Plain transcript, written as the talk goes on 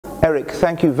Eric,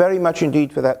 thank you very much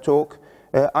indeed for that talk.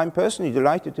 I'm personally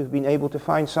delighted to have been able to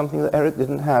find something that Eric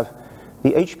didn't have.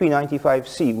 The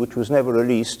HP95C, which was never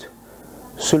released,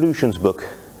 solutions book.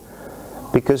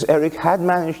 Because Eric had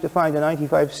managed to find a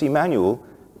 95C manual.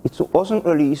 It wasn't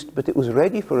released, but it was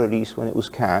ready for release when it was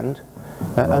canned,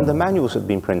 and the manuals had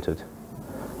been printed.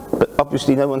 But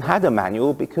obviously no one had a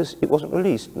manual because it wasn't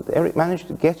released. Eric managed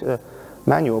to get a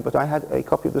manual, but I had a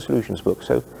copy of the solutions book.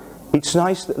 So it's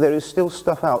nice that there is still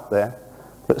stuff out there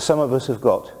that some of us have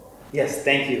got. Yes,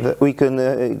 thank you. That we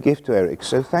can give to Eric.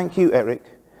 So thank you, Eric.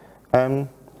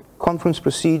 Conference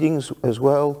proceedings as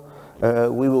well.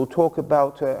 We will talk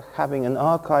about having an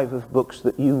archive of books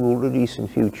that you will release in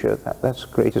future. That's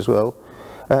great as well.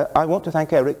 I want to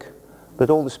thank Eric, but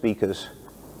all the speakers.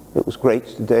 It was great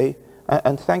today.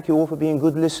 And thank you all for being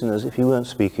good listeners if you weren't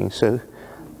speaking. So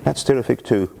that's terrific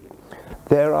too.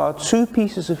 There are 2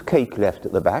 pieces of cake left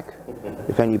at the back,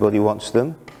 if anybody wants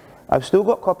them. I've still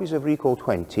got copies of Recall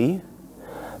 20.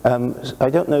 I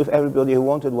don't know if everybody who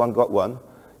wanted one got one.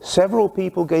 Several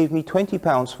people gave me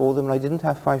 £20 for them, and I didn't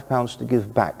have £5 to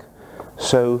give back.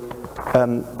 So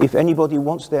if anybody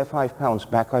wants their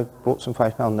 £5 back, I brought some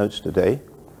 £5 notes today.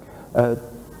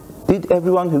 Did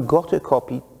everyone who got a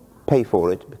copy pay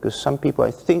for it? Because some people,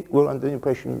 I think, were under the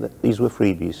impression that these were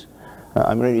freebies.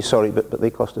 I'm really sorry, but they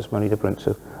cost us money to print,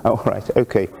 so... Oh, right,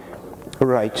 okay.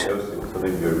 Right.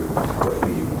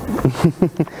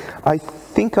 I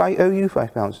think I owe you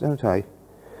 £5, don't I?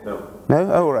 No.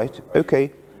 No? Oh, right,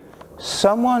 okay.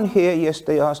 Someone here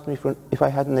yesterday asked me if I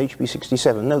had an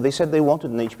HP67. No, they said they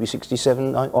wanted an HP67,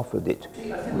 and I offered it. I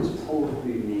think it was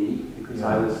probably me, because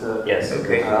I was... yes,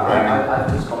 okay.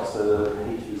 I've just got the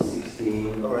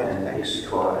HP16 and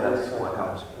HP12, that's what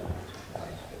helps.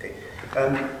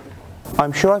 Okay.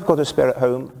 I'm sure I've got a spare at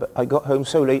home, but I got home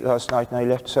so late last night and I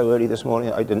left so early this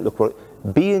morning I didn't look for it.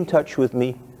 Be in touch with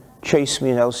me, chase me,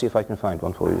 and I'll see if I can find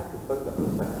one for you.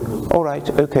 All right,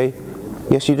 okay.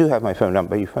 Yes, you do have my phone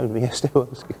number. You phoned me yesterday.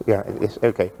 Yeah, yes,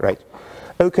 okay, right.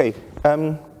 Okay,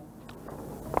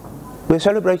 we're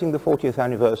celebrating the 40th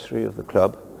anniversary of the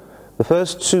club. The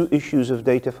first 2 issues of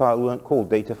Datafile weren't called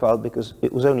Datafile because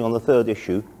it was only on the 3rd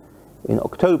issue in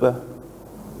October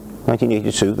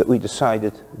 1982 that we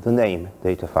decided the name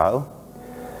Datafile.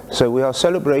 So we are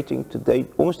celebrating today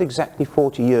almost exactly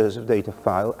 40 years of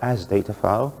Datafile as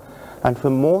Datafile, and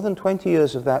for more than 20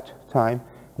 years of that time,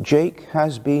 Jake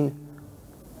has been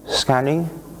scanning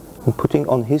and putting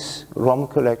on his ROM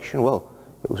collection. Well,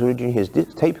 it was originally his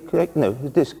tape collection, no,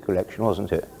 his disc collection,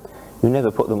 wasn't it? You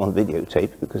never put them on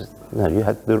videotape because no, you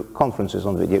had the conferences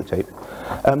on videotape.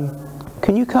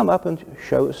 Can you come up and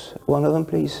show us one of them,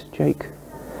 please, Jake?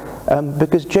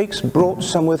 Because Jake's brought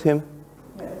some with him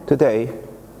today.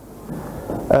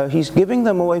 He's giving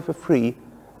them away for free,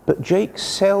 but Jake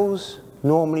sells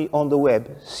normally on the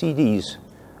web CDs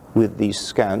with these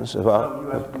scans of our...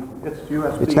 USB. It's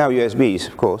USB. It's now USBs,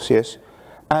 of course, yes.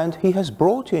 And he has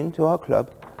brought into our club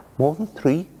more than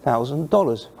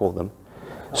 $3,000 for them.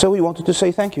 So we wanted to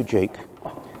say thank you, Jake.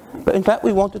 But in fact,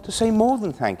 we wanted to say more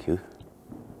than thank you.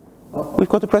 We've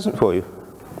got a present for you.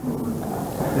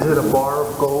 Is it a bar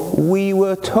of gold? We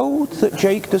were told that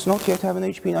Jake does not yet have an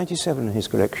HP97 in his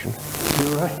collection.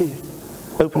 You're right.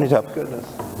 Open it up. Oh, goodness.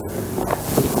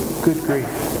 Good grief.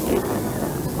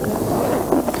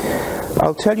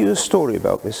 I'll tell you a story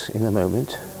about this in a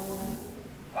moment.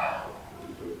 Wow.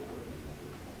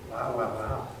 Wow,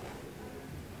 wow,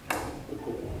 wow.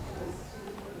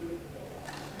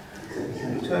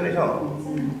 Turn it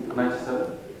on.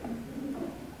 97?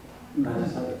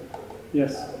 97?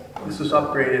 Yes. This was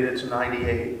upgraded, it's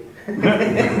 98. Don't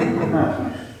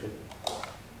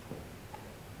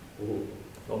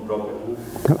drop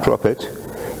it. Don't drop it.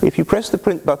 If you press the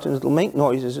print button, it'll make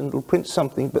noises and it'll print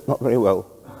something, but not very well.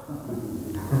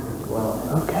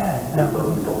 Well, okay. No.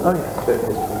 Oh,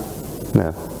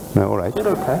 yeah. No, all right. Is it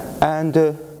okay? And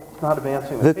Not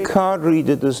advancing the paper. card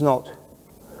reader does not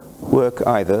work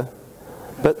either,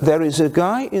 but there is a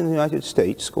guy in the United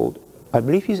States called, I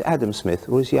believe he's Adam Smith,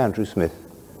 or is he Andrew Smith,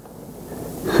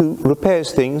 who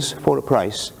repairs things for a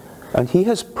price, and he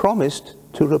has promised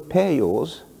to repair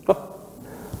yours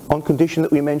on condition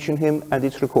that we mention him and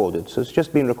it's recorded. So it's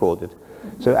just been recorded.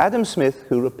 So Adam Smith,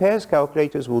 who repairs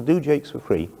calculators, will do Jake's for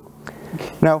free.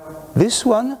 Now, this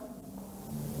one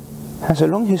has a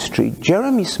long history.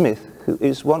 Jeremy Smith, who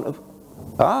is one of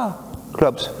our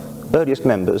club's earliest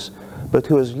members, but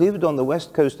who has lived on the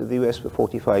west coast of the US for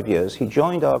 45 years, he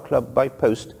joined our club by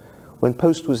post when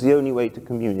post was the only way to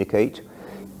communicate.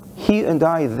 He and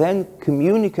I then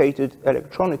communicated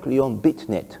electronically on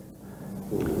BitNet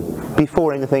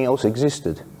before anything else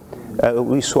existed.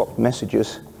 We swapped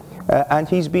messages. And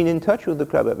he's been in touch with the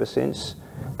club ever since,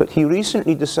 but he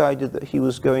recently decided that he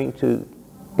was going to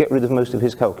get rid of most of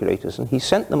his calculators, and he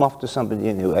sent them off to somebody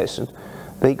in the US, and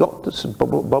they got to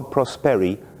Bob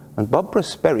Prosperi, and Bob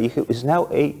Prosperi, who is now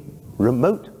a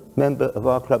remote member of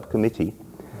our club committee,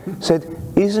 said,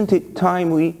 isn't it time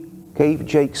we gave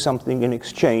Jake something in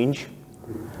exchange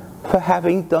for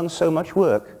having done so much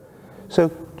work?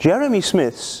 So Jeremy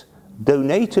Smith's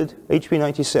donated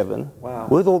HP97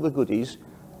 with all the goodies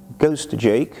goes to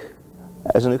Jake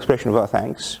as an expression of our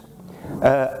thanks.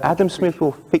 Adam Smith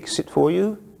will fix it for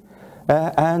you,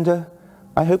 and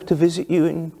I hope to visit you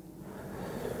in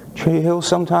Cherry Hill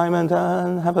sometime and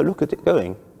have a look at it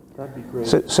going. That'd be great.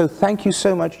 So thank you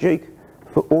so much, Jake,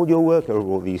 for all your work over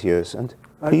all these years, and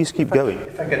please keep going.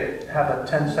 If I could have a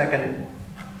 10-second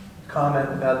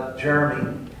comment about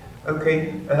Jeremy. Okay,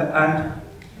 and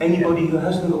anybody who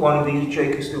hasn't got one of these,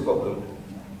 Jake has still got them.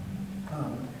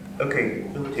 Okay,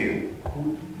 over to you.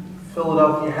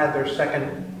 Philadelphia had their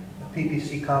second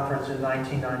PPC conference in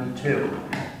 1992.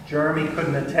 Jeremy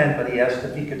couldn't attend, but he asked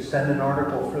if he could send an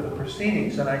article for the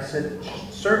proceedings, and I said,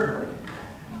 certainly.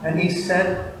 And he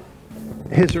sent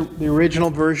the original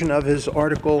version of his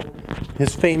article,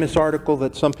 his famous article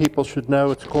that some people should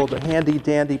know. It's called The Handy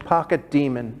Dandy Pocket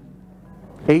Demon,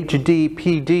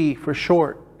 HDPD for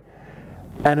short.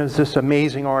 And it was this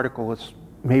amazing article. It's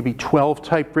maybe 12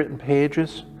 typewritten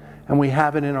pages, and we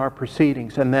have it in our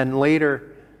proceedings. And then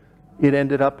later, it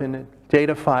ended up in a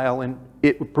data file, and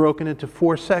it broken into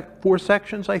four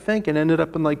sections, I think, and ended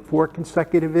up in like 4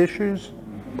 consecutive issues.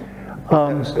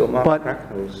 But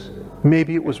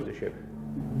maybe it was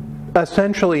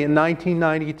essentially in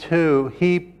 1992,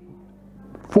 he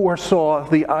foresaw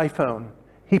the iPhone.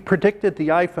 He predicted the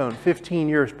iPhone 15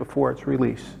 years before its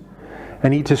release.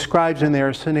 And he describes in there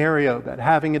a scenario that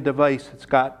having a device that's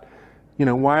got,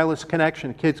 wireless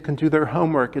connection, kids can do their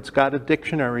homework, it's got a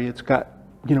dictionary, it's got,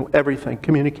 everything,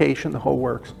 communication, the whole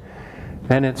works.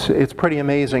 And it's pretty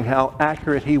amazing how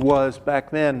accurate he was back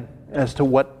then as to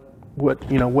what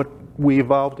we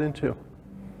evolved into.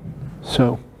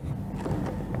 So.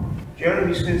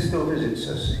 Jeremy Smith still visits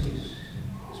us.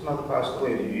 His mother passed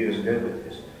away a few years ago, but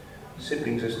his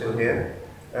siblings are still here.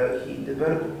 He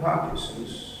developed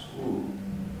Parkinson's,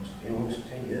 almost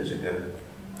 10 years ago.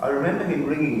 I remember him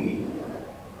ringing me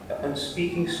and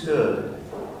speaking stern.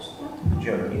 It's not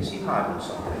Jeremy, is he hard or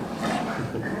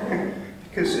something?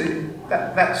 Because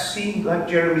that seemed like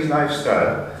Jeremy's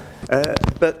lifestyle.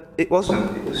 But it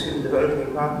wasn't. It was him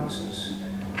developing Parkinson's.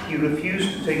 He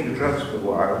refused to take the drugs for a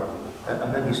while,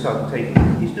 and then he started taking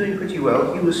them. He's doing pretty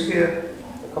well. He was here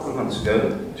a couple of months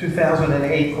ago.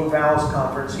 2008 for Val's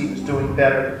conference, he was doing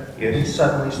better. Yes. He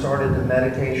suddenly started the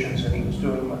medications, and he was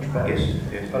doing much better. Yes,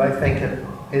 yes. But I think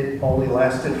it only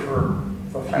lasted for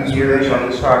a few years. years. On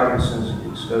his Parkinson's,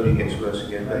 it slowly gets worse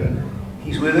again. But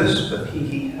he's with us, but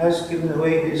he has given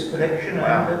away his collection.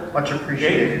 Wow, much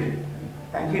appreciated.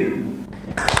 Thank you.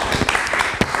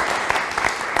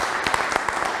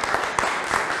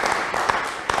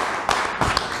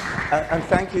 And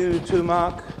thank you to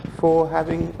Mark for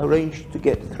having arranged to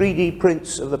get 3D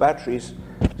prints of the batteries,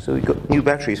 so we got new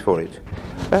batteries for it.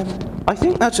 I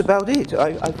think that's about it.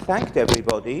 I've thanked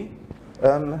everybody.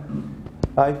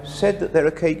 I've said that there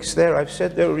are cakes there. I've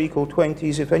said there are Equal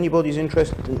 20s. If anybody's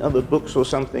interested in other books or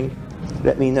something,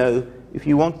 let me know. If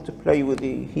you want to play with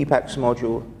the HPCC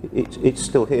module, it's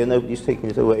still here. Nobody's taking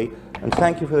it away. And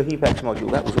thank you for the HPCC module.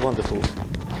 That was wonderful.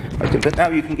 But now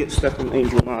you can get stuff from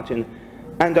Angel Martin.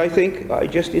 And I think I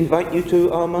just invite you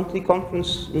to our monthly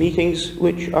conference meetings,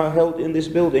 which are held in this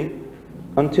building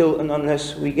until and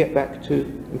unless we get back to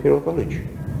Imperial College.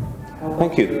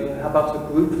 Thank you. How about a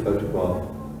group photograph?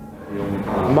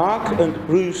 Mark and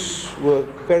Bruce were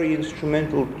very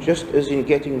instrumental, just as in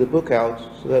getting the book out,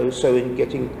 so in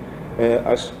getting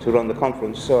us to run the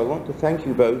conference. So I want to thank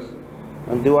you both.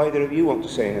 And do either of you want to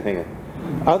say anything?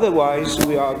 Otherwise,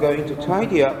 we are going to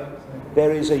tidy up.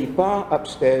 There is a bar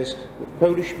upstairs with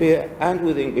Polish beer and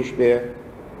with English beer,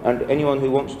 and anyone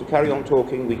who wants to carry on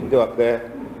talking, we can go up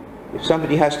there. If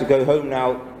somebody has to go home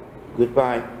now,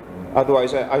 goodbye.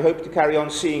 Otherwise, I hope to carry on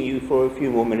seeing you for a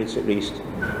few more minutes at least.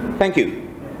 Thank you.